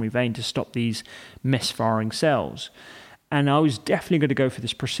the pulmonary vein to stop these misfiring cells. And I was definitely going to go for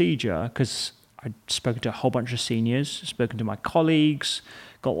this procedure because I'd spoken to a whole bunch of seniors, spoken to my colleagues,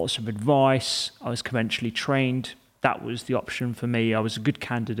 got lots of advice. I was conventionally trained. That was the option for me. I was a good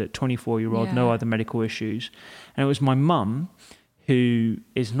candidate, 24-year-old, no other medical issues. And it was my mum, who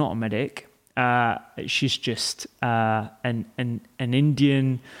is not a medic. She's just an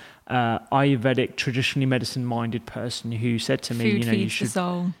Indian, Ayurvedic, traditionally medicine-minded person who said to me, Food feeds you should... the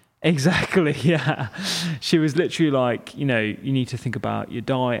soul. Exactly, yeah. She was literally like, you need to think about your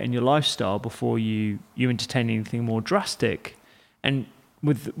diet and your lifestyle before you entertain anything more drastic. And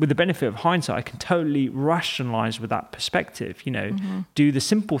with the benefit of hindsight, I can totally rationalize with that perspective, do the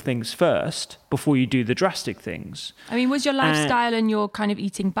simple things first before you do the drastic things. I mean, was your lifestyle and your kind of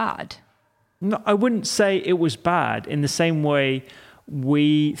eating bad? No, I wouldn't say it was bad in the same way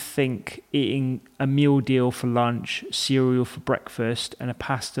we think eating a meal deal for lunch, cereal for breakfast, and a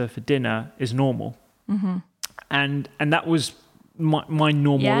pasta for dinner is normal. And that was my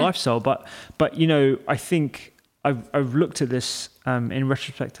normal lifestyle. But I think I've looked at this in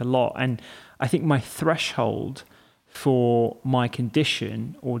retrospect a lot, and I think my threshold for my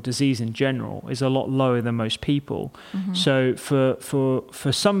condition or disease in general is a lot lower than most people. So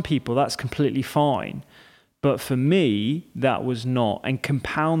for some people, that's completely fine. But for me, that was not. And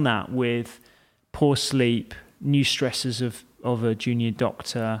compound that with poor sleep, new stresses of a junior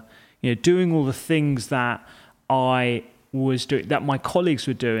doctor, doing all the things that I was doing, that my colleagues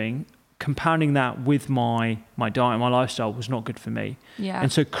were doing, compounding that with my diet and my lifestyle was not good for me. Yeah.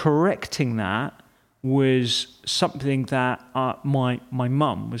 And so correcting that was something that my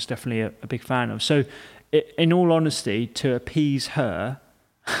mum was definitely a big fan of. So in all honesty, to appease her,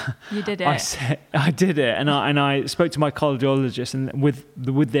 you did it. I did it, and I spoke to my cardiologist, and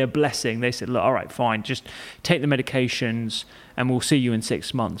with their blessing, they said, "Look, all right, fine, just take the medications, and we'll see you in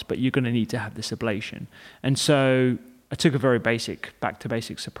 6 months. But you're going to need to have this ablation." And so I took a very back to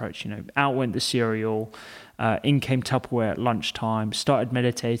basics approach. Out went the cereal, in came Tupperware at lunchtime. Started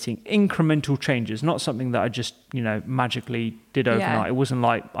meditating, incremental changes, not something that I just magically did overnight. It wasn't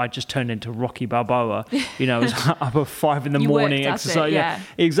like I just turned into Rocky Balboa. I was up at 5 a.m. exercise. Yeah,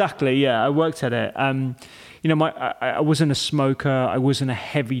 exactly. Yeah, I worked at it. I wasn't a smoker. I wasn't a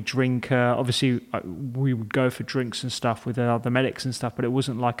heavy drinker. Obviously, we would go for drinks and stuff with the other medics and stuff, but it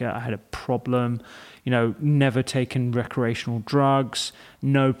wasn't like I had a problem. Never taken recreational drugs,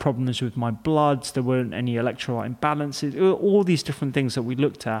 no problems with my bloods. There weren't any electrolyte imbalances, all these different things that we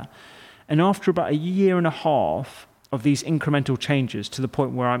looked at. And after about a year and a half of these incremental changes, to the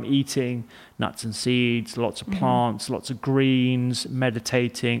point where I'm eating nuts and seeds, lots of plants, lots of greens,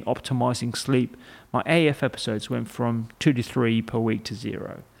 meditating, optimizing sleep, my AF episodes went from 2 to 3 per week to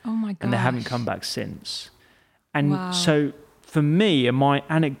 0. Oh my gosh. And they haven't come back since. And so for me, and my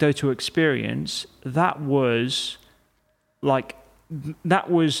anecdotal experience, that was the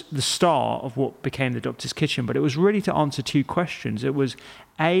start of what became the Doctor's Kitchen. But it was really to answer 2 questions. It was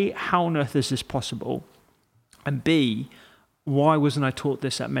A, how on earth is this possible? And B, why wasn't I taught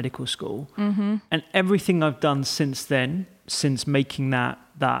this at medical school? And everything I've done since then, since making that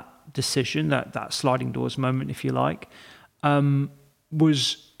decision, that sliding doors moment, if you like,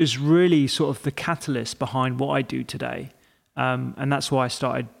 is really sort of the catalyst behind what I do today. And that's why I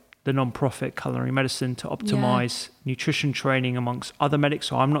started the non-profit Culinary Medicine, to optimize nutrition training amongst other medics.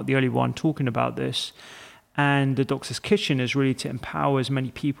 So I'm not the only one talking about this. And the Doctor's Kitchen is really to empower as many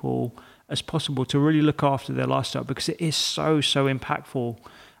people as possible to really look after their lifestyle, because it is so impactful,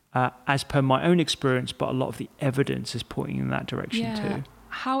 as per my own experience, but a lot of the evidence is pointing in that direction too.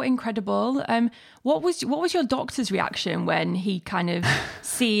 How incredible. What was your doctor's reaction when he kind of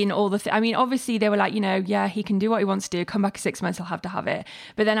seen all the I mean, obviously they were like, he can do what he wants to do, come back in 6 months, he'll have to have it.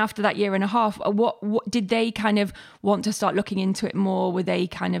 But then after that year and a half, what did they kind of want to start looking into it more? Were they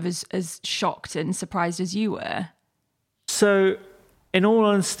kind of as shocked and surprised as you were? So in all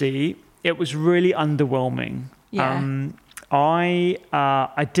honesty, it was really underwhelming.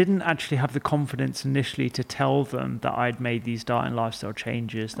 I didn't actually have the confidence initially to tell them that I'd made these diet and lifestyle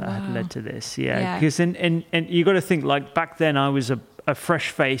changes that had led to this. Because and you got to think, like, back then I was a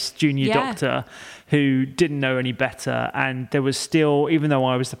fresh-faced junior doctor who didn't know any better, and there was still, even though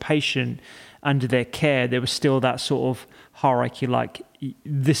I was the patient under their care, there was still that sort of hierarchy, like,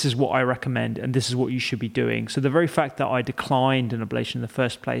 this is what I recommend and this is what you should be doing. So the very fact that I declined an ablation in the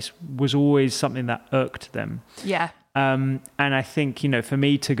first place was always something that irked them. And I think, for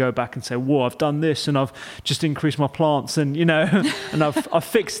me to go back and say, whoa, I've done this and I've just increased my plants and, and I've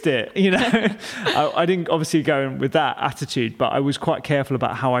fixed it, I didn't obviously go in with that attitude, but I was quite careful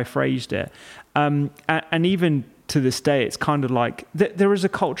about how I phrased it. And even to this day, it's kind of like there is a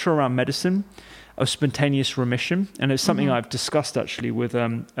culture around medicine of spontaneous remission. And it's something I've discussed actually with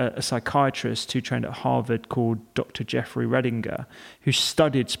a psychiatrist who trained at Harvard called Dr. Jeffrey Redinger, who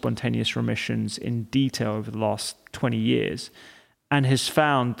studied spontaneous remissions in detail over the last 20 years and has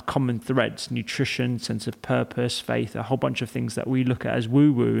found common threads: nutrition, sense of purpose, faith, a whole bunch of things that we look at as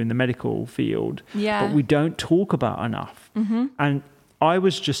woo-woo in the medical field, but we don't talk about enough. And I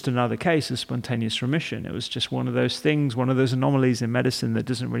was just another case of spontaneous remission. It was just one of those things, one of those anomalies in medicine that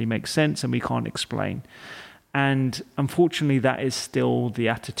doesn't really make sense and we can't explain. And unfortunately, that is still the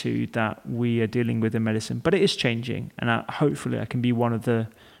attitude that we are dealing with in medicine, but it is changing. And hopefully I can be one of the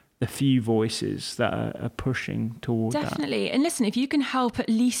few voices that are pushing toward that. Definitely. And listen, if you can help at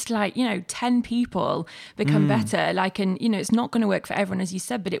least 10 people become better, and it's not going to work for everyone, as you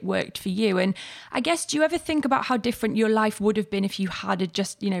said, but it worked for you. And I guess, do you ever think about how different your life would have been if you had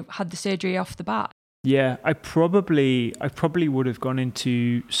just, had the surgery off the bat? Yeah, I probably would have gone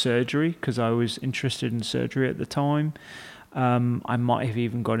into surgery because I was interested in surgery at the time. I might have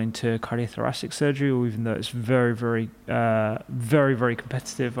even gone into cardiothoracic surgery, or even though it's very, very, very, very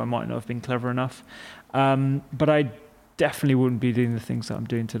competitive, I might not have been clever enough. But I definitely wouldn't be doing the things that I'm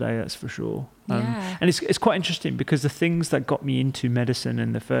doing today, that's for sure. And it's quite interesting because the things that got me into medicine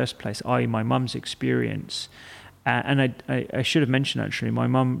in the first place, i.e. my mum's experience, and I should have mentioned actually, my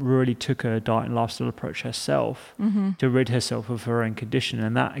mum really took a diet and lifestyle approach herself to rid herself of her own condition.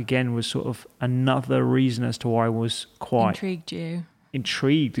 And that again was sort of another reason as to why I was quite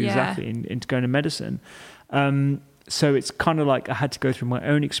intrigued exactly into going to medicine. So it's kind of like I had to go through my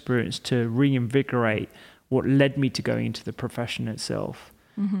own experience to reinvigorate what led me to going into the profession itself.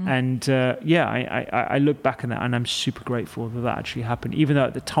 And I look back on that and I'm super grateful that actually happened, even though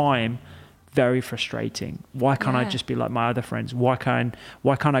at the time, very frustrating. Why can't I just be like my other friends? Why can't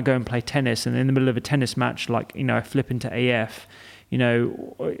I go and play tennis? And in the middle of a tennis match, I flip into AF.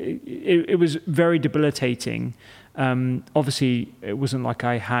 It was very debilitating. Obviously, it wasn't like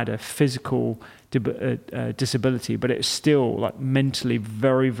I had a physical disability, but it's still mentally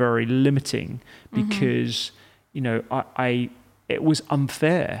very, very limiting because, it was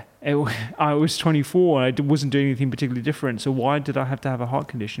unfair. I was 24. I wasn't doing anything particularly different. So why did I have to have a heart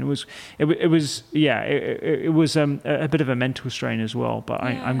condition? It was a bit of a mental strain as well. But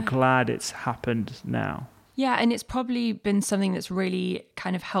I'm glad it's happened now. Yeah, and it's probably been something that's really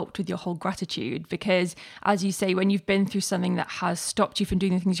kind of helped with your whole gratitude because, as you say, when you've been through something that has stopped you from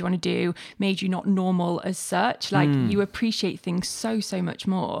doing the things you want to do, made you not normal as such, like you appreciate things so much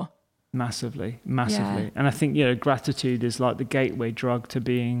more. Massively. Yeah. And I think, gratitude is like the gateway drug to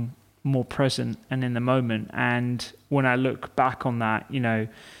being more present and in the moment. And when I look back on that,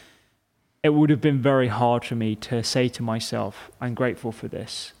 it would have been very hard for me to say to myself, I'm grateful for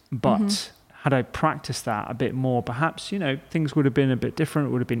this. But had I practiced that a bit more, perhaps, things would have been a bit different.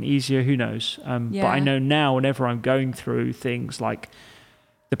 It would have been easier. Who knows? But I know now whenever I'm going through things like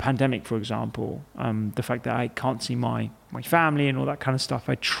the pandemic, for example, the fact that I can't see my family and all that kind of stuff,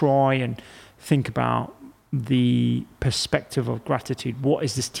 I try and think about the perspective of gratitude. What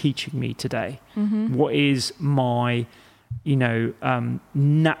is this teaching me today? What is my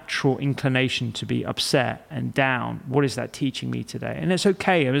natural inclination to be upset and down? What is that teaching me today? And it's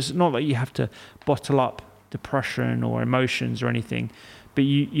okay. It's not like you have to bottle up depression or emotions or anything, but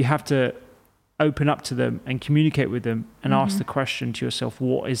you have to open up to them and communicate with them and ask the question to yourself,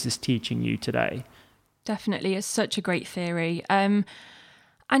 what is this teaching you today? Definitely. It's such a great theory. And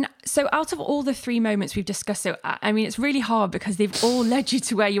so out of all the 3 moments we've discussed, so I mean, it's really hard because they've all led you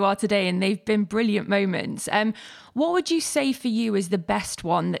to where you are today and they've been brilliant moments. What would you say for you is the best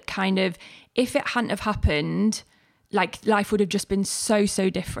one that kind of, if it hadn't have happened, like life would have just been so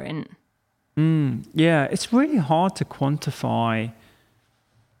different? Yeah, it's really hard to quantify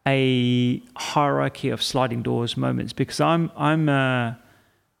a hierarchy of sliding doors moments because I'm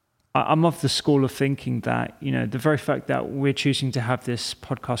of the school of thinking that, the very fact that we're choosing to have this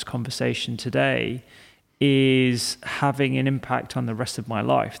podcast conversation today is having an impact on the rest of my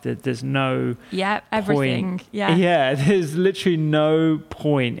life. There's no everything. Point. Yeah, there's literally no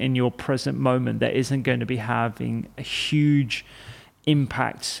point in your present moment that isn't going to be having a huge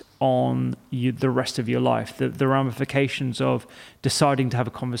impact on you, the rest of your life. The ramifications of deciding to have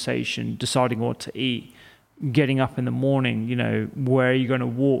a conversation, deciding what to eat, getting up in the morning, where are you going to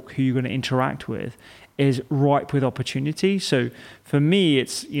walk, who you're going to interact with, is ripe with opportunity. So for me,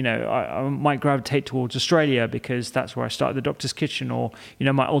 it's, I might gravitate towards Australia because that's where I started the Doctor's Kitchen, or,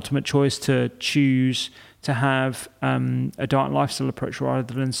 my ultimate choice to choose to have a diet and lifestyle approach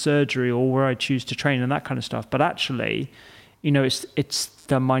rather than surgery, or where I choose to train and that kind of stuff. But actually, it's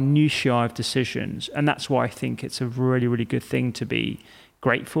the minutiae of decisions. And that's why I think it's a really, really good thing to be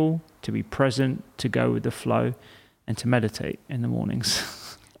grateful, to be present, to go with the flow, and to meditate in the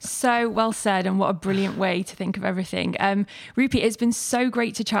mornings. So well said, and what a brilliant way to think of everything. Rupy, it's been so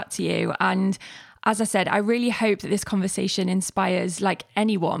great to chat to you. And as I said, I really hope that this conversation inspires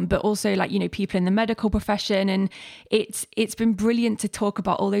anyone, but also people in the medical profession. And it's been brilliant to talk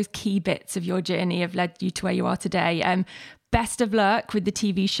about all those key bits of your journey have led you to where you are today. Best of luck with the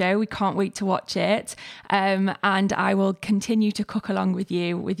TV show. We can't wait to watch it. And I will continue to cook along with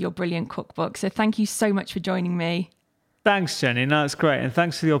you with your brilliant cookbook. So thank you so much for joining me. Thanks, Jenny. No, that's great. And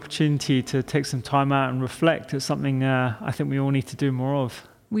thanks for the opportunity to take some time out and reflect. It's something I think we all need to do more of.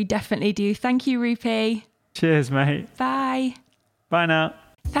 We definitely do. Thank you, Rupy. Cheers, mate. Bye. Bye now.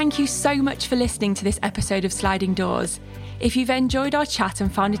 Thank you so much for listening to this episode of Sliding Doors. If you've enjoyed our chat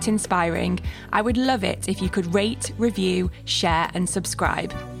and found it inspiring, I would love it if you could rate, review, share, and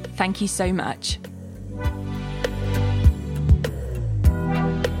subscribe. Thank you so much.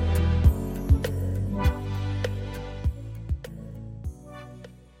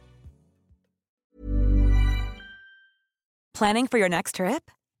 Planning for your next trip?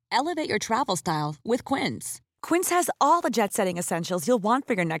 Elevate your travel style with Quince. Quince has all the jet-setting essentials you'll want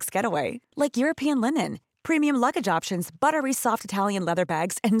for your next getaway, like European linen, premium luggage options, buttery soft Italian leather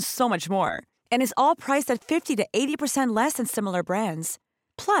bags, and so much more. And is all priced at 50 to 80% less than similar brands.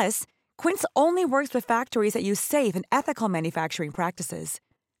 Plus, Quince only works with factories that use safe and ethical manufacturing practices.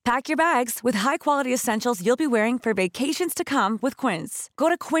 Pack your bags with high-quality essentials you'll be wearing for vacations to come with Quince. Go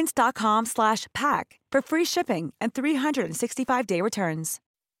to quince.com/pack for free shipping and 365-day returns.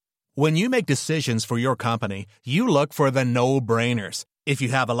 When you make decisions for your company, you look for the no-brainers. If you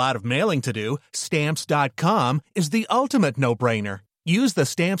have a lot of mailing to do, Stamps.com is the ultimate no-brainer. Use the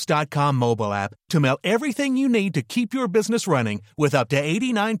Stamps.com mobile app to mail everything you need to keep your business running with up to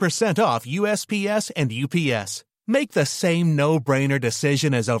 89% off USPS and UPS. Make the same no-brainer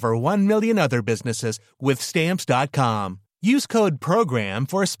decision as over 1 million other businesses with Stamps.com. Use code PROGRAM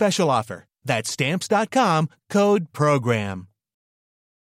for a special offer. That's Stamps.com, code PROGRAM.